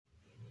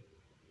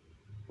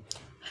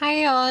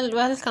Hi all,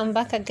 welcome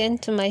back again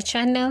to my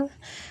channel.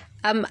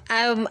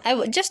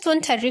 I just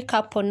want to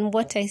recap on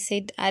what I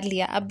said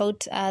earlier about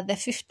the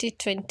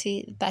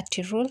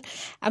 50-20-30 rule.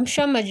 I'm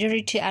sure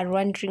majority are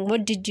wondering,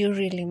 what did you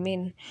really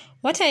mean?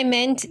 What I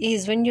meant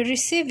is when you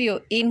receive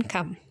your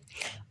income,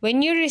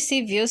 when you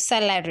receive your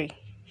salary,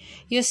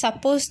 you're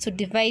supposed to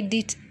divide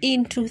it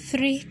into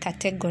 3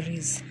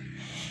 categories.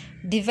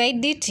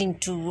 Divide it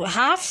into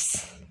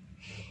halves.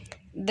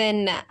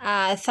 Then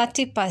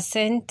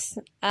 30%,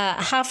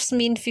 halves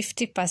mean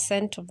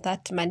 50% of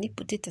that money,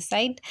 put it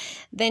aside.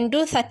 Then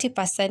do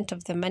 30%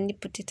 of the money,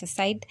 put it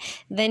aside.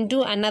 Then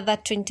do another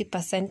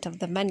 20% of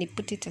the money,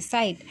 put it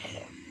aside.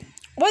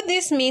 What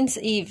this means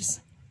is,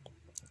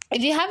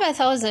 if you have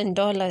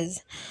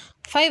 $1,000,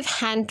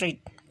 500,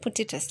 put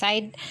it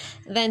aside.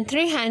 Then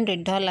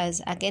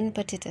 $300, again,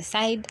 put it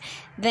aside.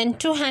 Then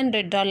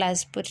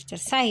 $200, put it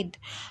aside.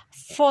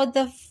 For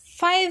the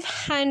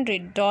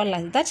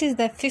 $500, that is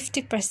the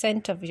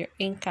 50% of your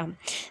income,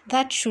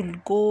 that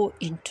should go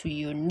into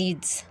your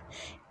needs.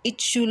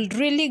 It should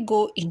really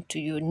go into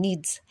your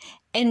needs.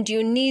 And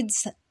your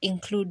needs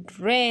include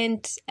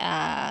rent,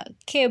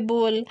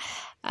 cable,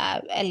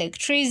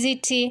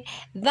 electricity,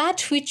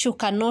 that which you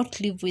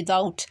cannot live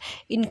without,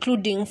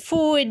 including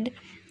food,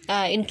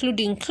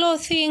 including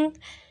clothing.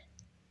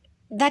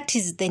 That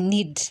is the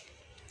need.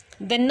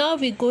 Then now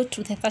we go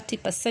to the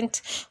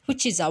 30%,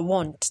 which is a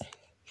want.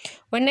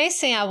 When I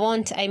say I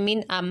want, I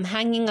mean I'm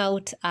hanging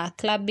out,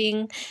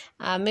 clubbing.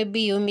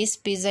 Maybe you miss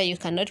pizza, you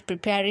cannot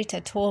prepare it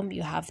at home,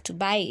 you have to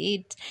buy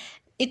it.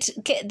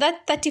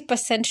 That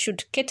 30%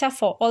 should cater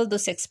for all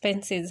those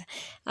expenses,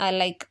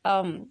 like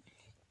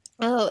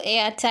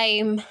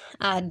airtime,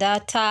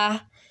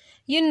 data,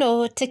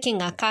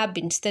 taking a cab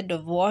instead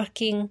of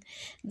working.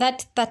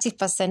 That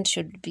 30%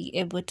 should be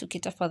able to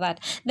cater for that.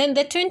 Then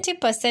the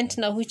 20%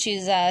 now, which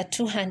is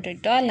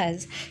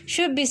 $200,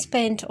 should be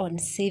spent on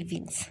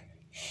savings.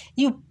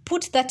 You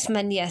put that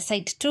money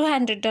aside,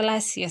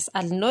 $200, yes,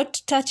 I'll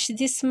not touch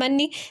this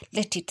money,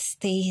 let it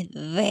stay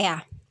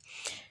there.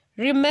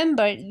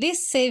 Remember,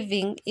 this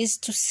saving is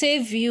to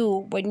save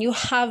you when you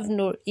have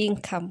no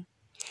income.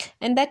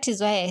 And that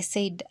is why I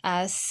said,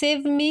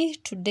 save me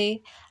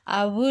today,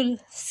 I will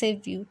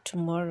save you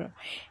tomorrow.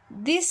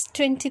 This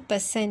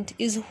 20%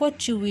 is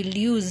what you will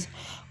use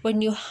when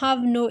you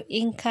have no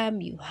income,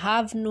 you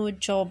have no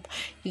job,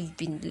 you've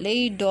been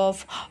laid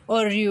off,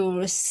 or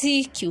you're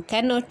sick, you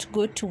cannot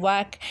go to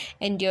work,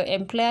 and your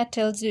employer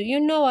tells you, you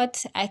know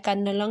what, I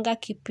can no longer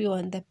keep you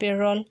on the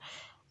payroll.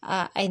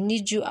 I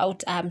need you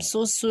out. I'm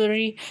so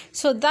sorry.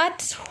 So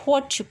that's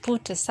what you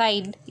put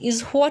aside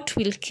is what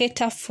will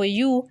cater for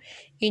you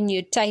in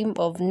your time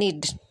of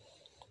need.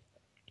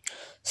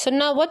 So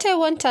now what I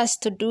want us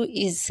to do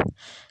is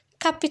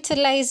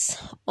capitalize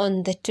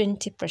on the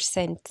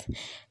 20%.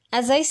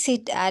 As I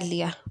said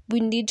earlier, we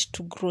need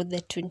to grow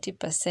the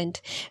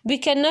 20%. We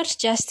cannot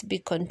just be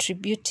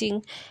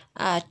contributing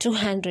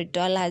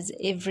 $200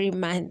 every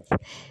month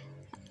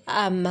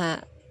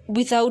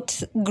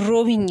without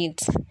growing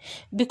it.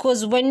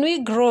 Because when we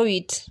grow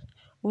it,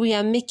 we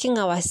are making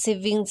our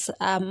savings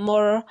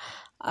more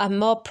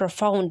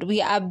profound.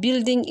 We are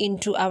building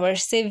into our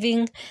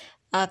saving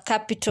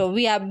capital.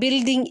 We are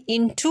building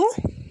into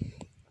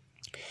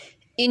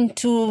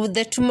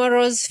the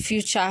tomorrow's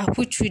future,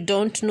 which we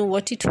don't know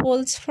what it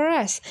holds for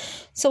us.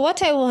 So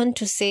what I want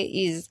to say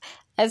is,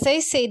 as I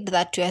said,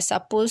 that you are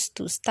supposed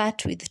to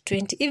start with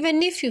 20.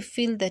 Even if you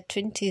feel that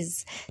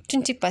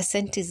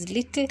 20% is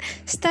little,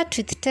 start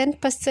with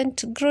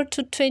 10%, grow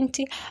to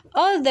 20,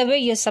 all the way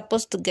you're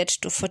supposed to get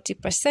to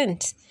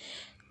 40%.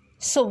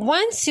 So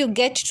once you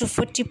get to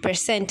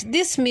 40%,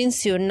 this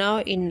means you're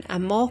now in a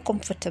more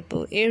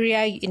comfortable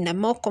area, in a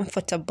more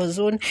comfortable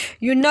zone.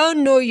 You now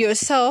know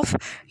yourself,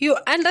 you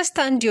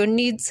understand your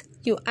needs,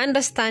 you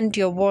understand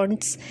your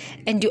wants,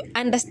 and you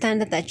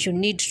understand that you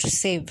need to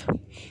save.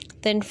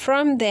 Then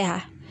from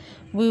there,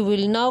 we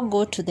will now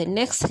go to the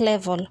next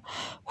level,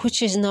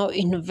 which is now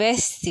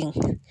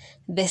investing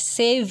the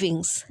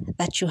savings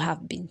that you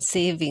have been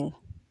saving.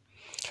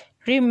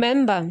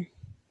 Remember,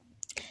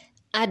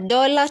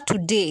 $1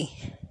 today.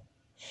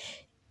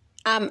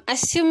 I'm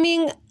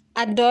assuming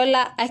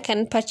 $1, I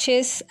can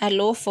purchase a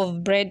loaf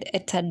of bread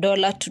at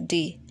 $1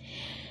 today.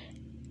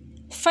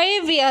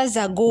 5 years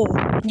ago,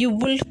 you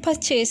will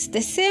purchase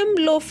the same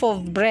loaf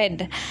of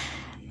bread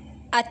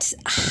at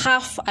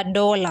half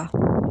 $1.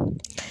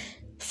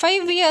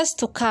 5 years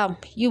to come,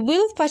 you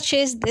will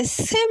purchase the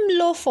same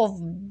loaf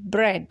of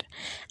bread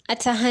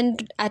at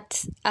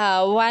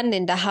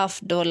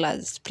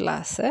 $1.50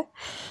 plus.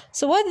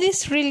 So what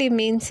this really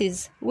means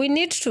is we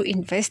need to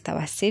invest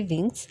our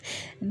savings.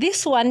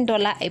 This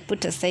 $1 I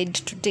put aside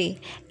today,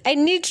 I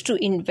need to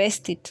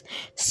invest it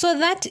so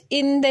that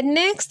in the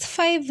next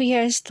 5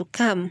 years to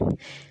come,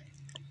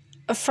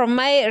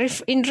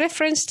 in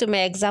reference to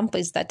my example,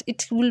 is that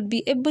it will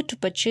be able to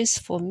purchase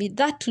for me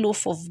that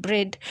loaf of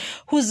bread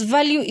whose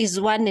value is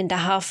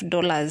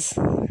 $1.50.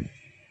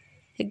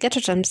 You get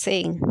what I'm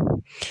saying?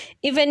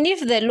 Even if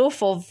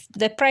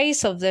the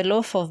price of the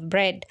loaf of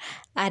bread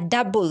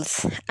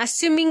doubles,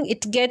 assuming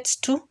it gets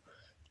to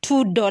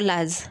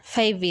 $2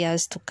 5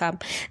 years to come,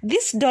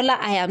 this dollar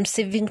I am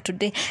saving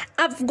today,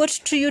 I've got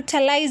to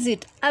utilize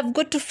it. I've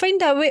got to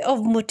find a way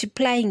of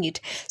multiplying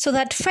it so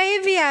that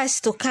 5 years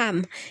to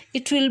come,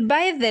 it will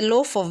buy the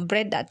loaf of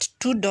bread at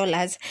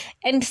 $2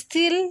 and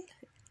still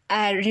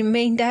I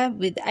remain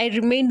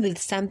with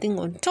something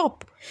on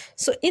top.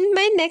 So in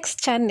my next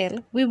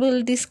channel, we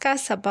will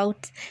discuss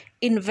about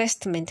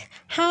investment,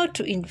 how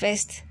to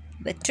invest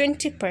the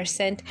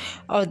 20%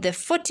 or the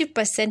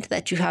 40%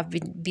 that you have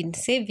been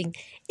saving.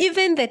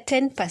 Even the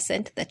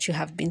 10% that you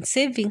have been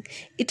saving,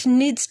 it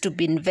needs to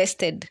be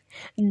invested.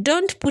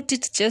 Don't put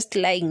it just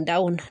lying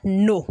down.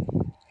 No.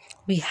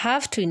 We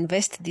have to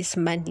invest this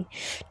money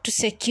to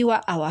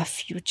secure our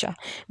future,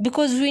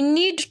 because we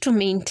need to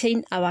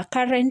maintain our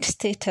current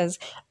status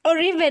or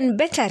even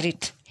better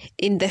it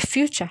in the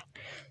future.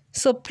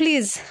 So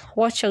please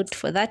watch out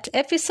for that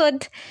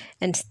episode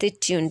and stay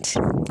tuned.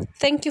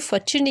 Thank you for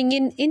tuning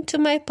into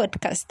my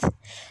podcast.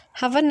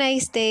 Have a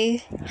nice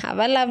day. Have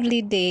a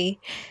lovely day.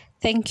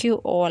 Thank you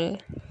all.